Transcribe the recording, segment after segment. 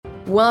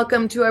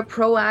Welcome to our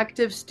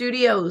Proactive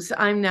Studios.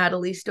 I'm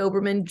Natalie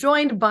Stoberman,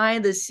 joined by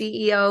the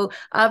CEO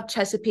of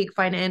Chesapeake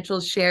Financial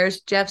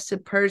Shares, Jeff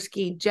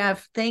Sapersky.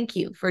 Jeff, thank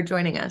you for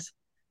joining us.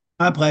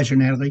 My pleasure,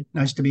 Natalie.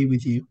 Nice to be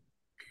with you.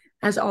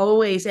 As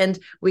always, and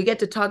we get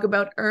to talk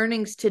about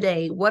earnings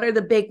today. What are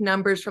the big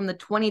numbers from the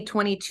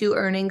 2022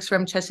 earnings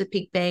from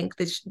Chesapeake Bank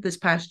this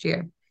past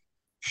year?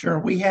 Sure.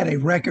 We had a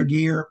record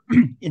year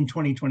in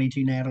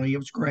 2022, Natalie. It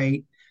was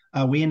great.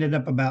 We ended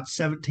up about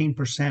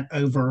 17%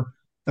 over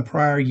the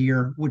prior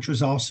year, which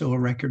was also a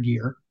record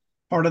year.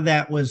 Part of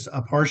that was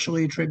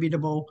partially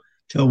attributable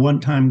to a one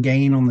time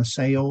gain on the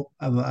sale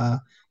of a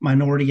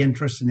minority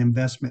interest in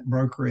investment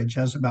brokerage.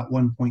 That's about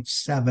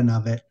 1.7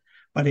 of it.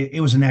 But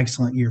it was an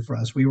excellent year for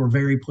us. We were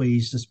very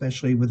pleased,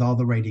 especially with all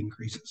the rate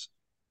increases.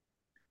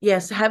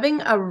 Yes,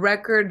 having a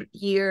record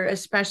year,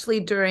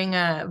 especially during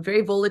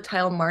very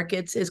volatile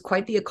markets, is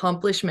quite the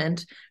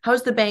accomplishment.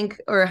 How's the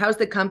bank or how's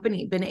the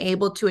company been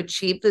able to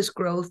achieve this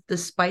growth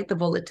despite the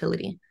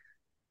volatility?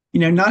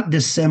 Not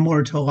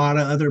dissimilar to a lot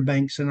of other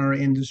banks in our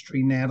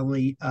industry,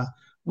 Natalie.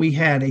 We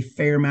had a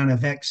fair amount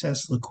of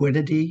excess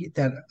liquidity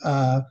that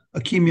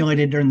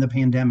accumulated during the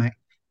pandemic.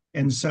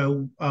 And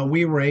so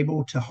we were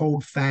able to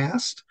hold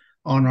fast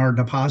on our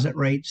deposit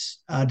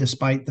rates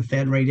despite the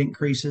Fed rate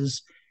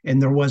increases.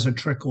 And there was a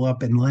trickle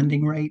up in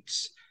lending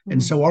rates.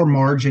 And Mhm. so our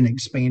margin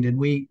expanded.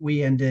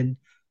 We ended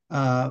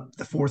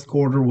the fourth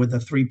quarter with a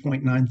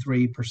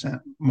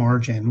 3.93%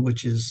 margin,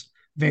 which is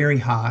very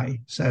high.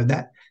 So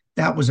that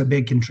was a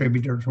big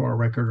contributor to our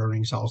record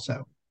earnings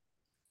also.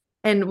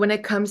 And when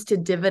it comes to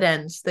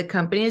dividends, the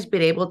company has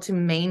been able to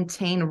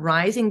maintain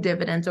rising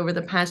dividends over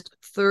the past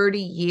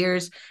 30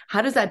 years.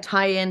 How does that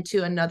tie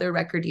into another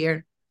record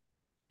year?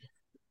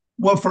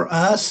 Well, for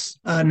us,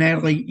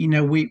 Natalie,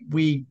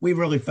 we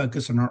really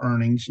focus on our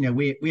earnings.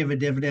 We have a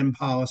dividend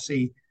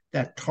policy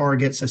that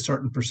targets a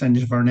certain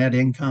percentage of our net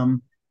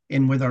income,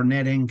 and with our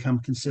net income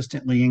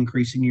consistently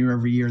increasing year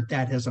over year,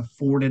 that has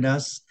afforded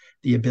us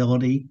the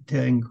ability to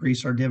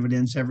increase our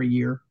dividends every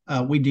year.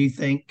 We do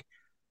think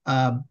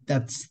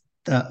that's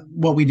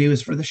what we do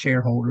is for the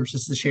shareholders.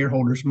 It's the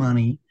shareholders'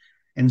 money,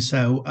 and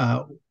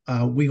so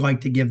we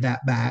like to give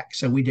that back.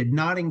 So we did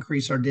not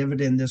increase our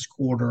dividend this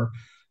quarter,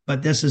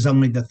 but this is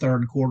only the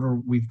third quarter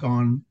we've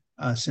gone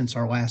since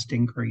our last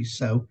increase.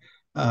 So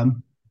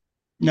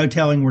no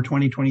telling where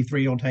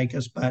 2023 will take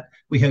us, but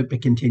we hope to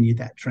continue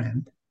that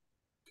trend.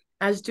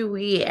 As do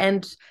we.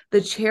 And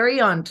the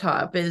cherry on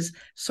top is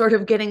sort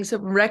of getting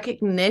some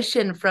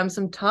recognition from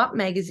some top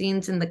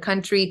magazines in the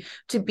country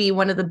to be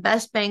one of the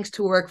best banks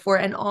to work for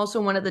and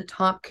also one of the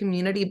top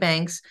community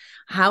banks.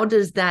 How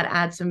does that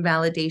add some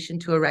validation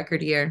to a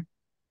record year?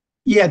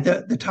 Yeah,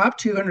 the top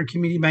 200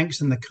 community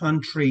banks in the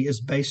country is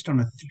based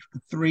on a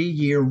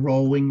 3-year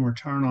rolling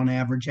return on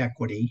average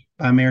equity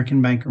by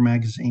American Banker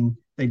Magazine.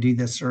 They do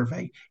this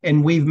survey,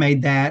 and we've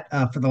made that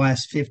for the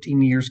last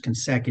 15 years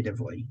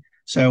consecutively.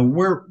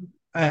 So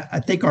I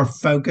think our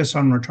focus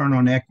on return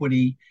on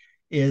equity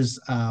is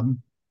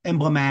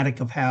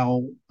emblematic of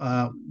how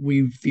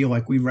we feel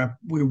like we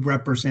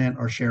represent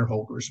our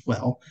shareholders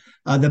well.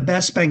 The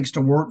best banks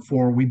to work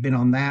for, we've been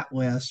on that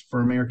list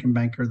for American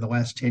Banker the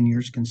last 10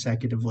 years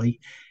consecutively.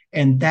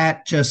 And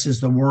that just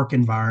is the work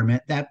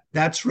environment.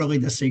 That's really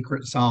the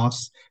secret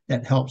sauce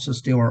that helps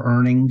us do our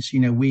earnings.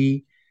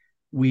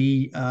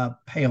 We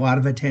pay a lot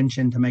of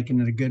attention to making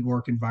it a good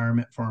work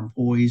environment for our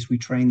employees. We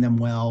train them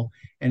well,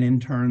 and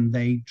in turn,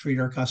 they treat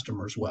our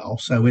customers well.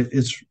 So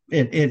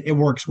it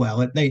works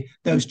well.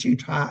 Those two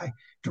tie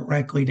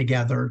directly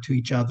together to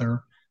each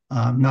other,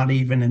 not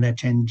even in a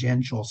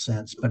tangential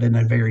sense, but in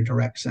a very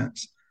direct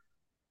sense.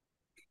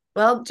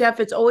 Well, Jeff,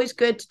 it's always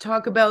good to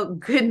talk about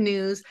good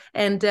news.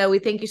 And we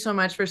thank you so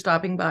much for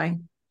stopping by.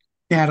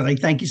 Natalie,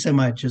 thank you so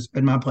much. It's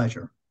been my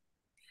pleasure.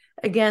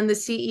 Again, the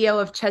CEO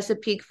of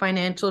Chesapeake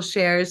Financial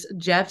Shares,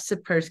 Jeff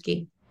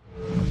Sapersky.